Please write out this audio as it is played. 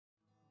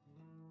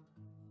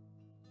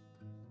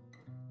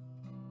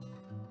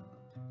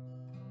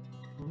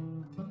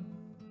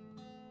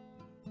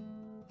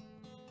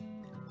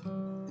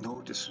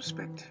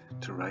disrespect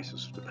to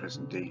writers of the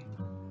present day,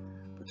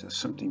 but there's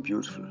something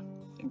beautiful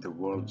in the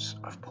words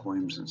of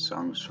poems and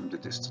songs from the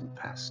distant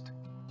past.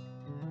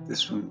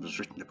 This one was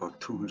written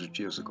about 200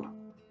 years ago,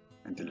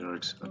 and the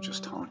lyrics are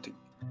just haunting.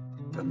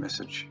 Their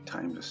message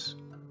timeless.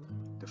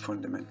 The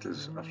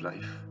fundamentals of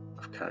life,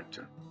 of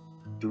character,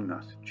 do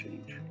not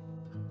change.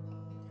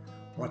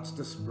 What's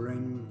the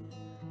spring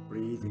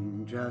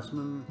breathing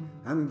jasmine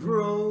and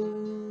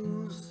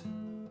rose?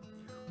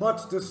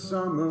 What's the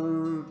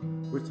summer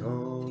with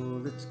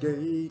all its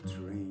gay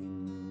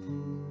train?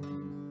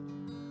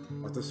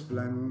 What's the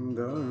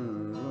splendor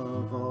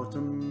of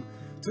autumn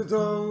to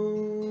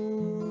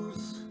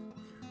those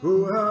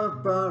who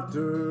have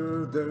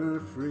bartered their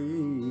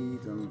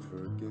freedom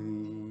for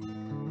gain?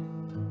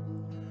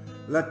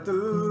 Let the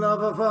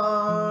love of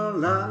our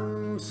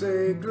land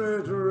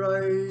sacred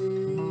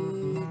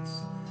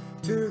rights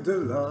to the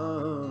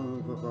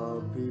love of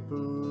our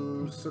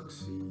people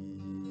succeed.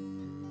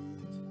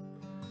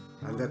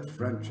 And let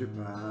friendship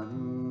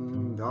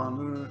and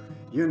honour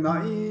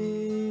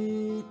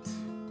unite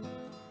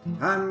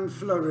and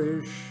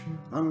flourish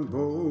on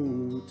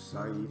both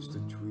sides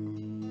the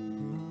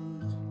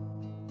Tweed.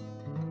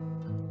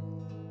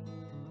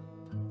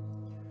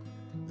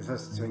 Let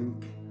us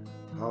think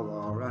how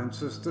our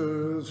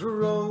ancestors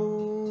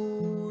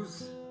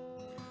rose.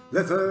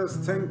 Let us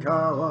think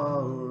how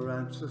our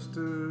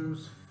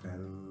ancestors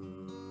fell,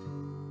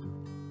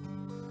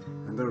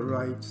 and the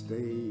rights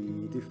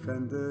they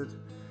defended,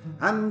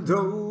 and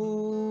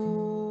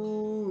those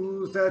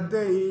that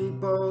they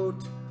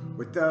bought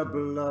with their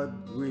blood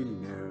we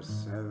ne'er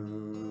sell.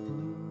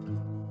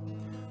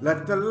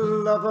 Let the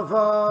love of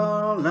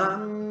our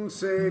land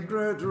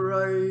sacred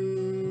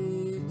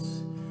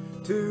rights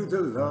to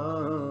the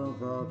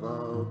love of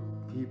our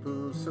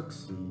people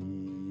succeed,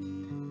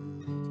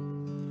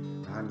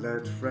 and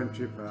let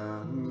friendship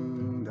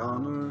and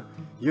honour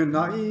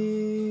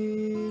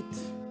unite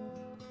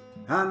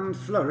and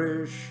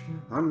flourish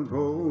on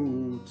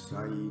both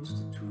sides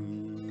the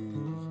Tweed.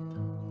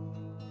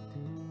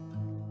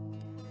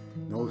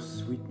 No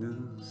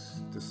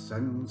sweetness the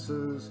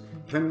senses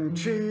can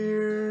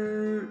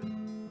cheer,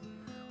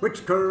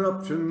 which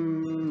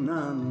corruption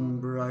and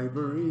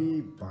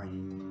bribery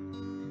bind,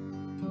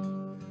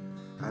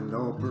 and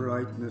no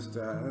brightness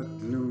that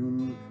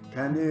gloom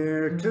can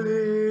e'er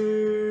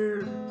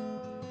clear,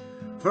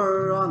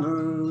 for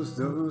honour's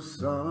the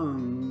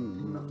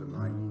song of the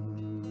mind.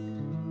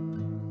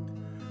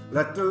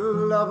 Let the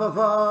love of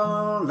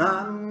our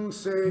land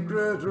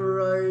sacred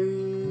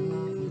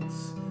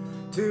rights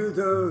to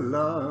the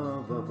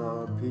love of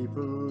our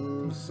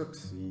people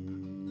succeed,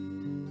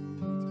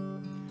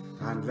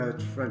 and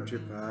let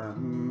friendship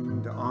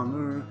and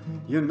honour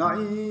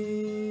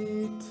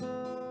unite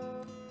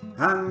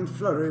and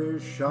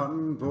flourish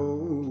on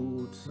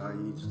both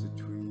sides the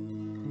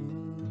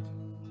Tweed.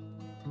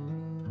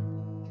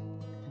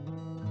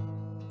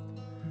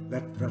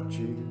 Let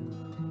virtue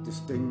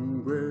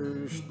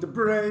distinguish the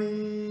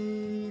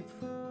brave,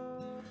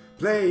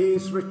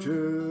 place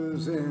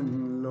riches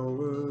in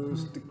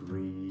lowest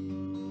degree,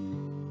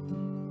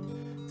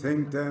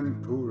 think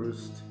them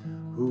poorest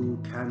who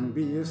can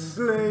be a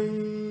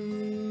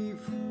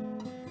slave,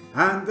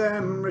 and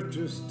them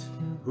richest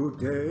who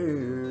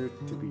dare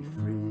to be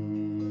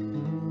free.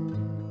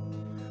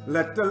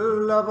 Let the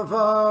love of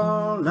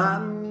our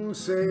land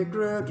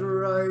sacred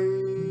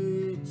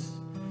rights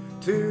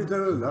to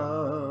the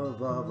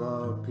love of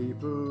our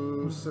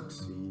people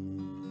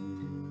succeed,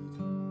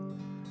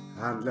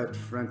 and let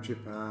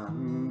friendship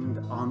and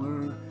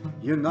honour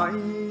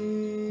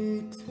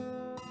unite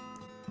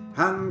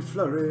and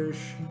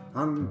flourish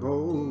on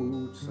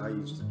both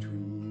sides the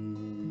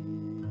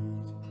Tweed,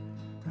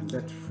 and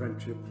let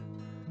friendship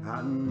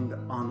and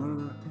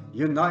honour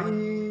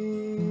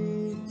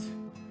unite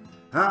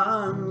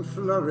and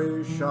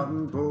flourish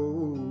on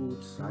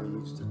both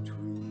sides the Tweed.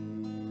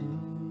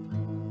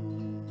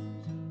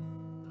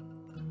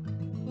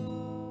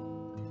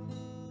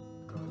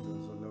 God,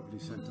 those are lovely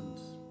sentences.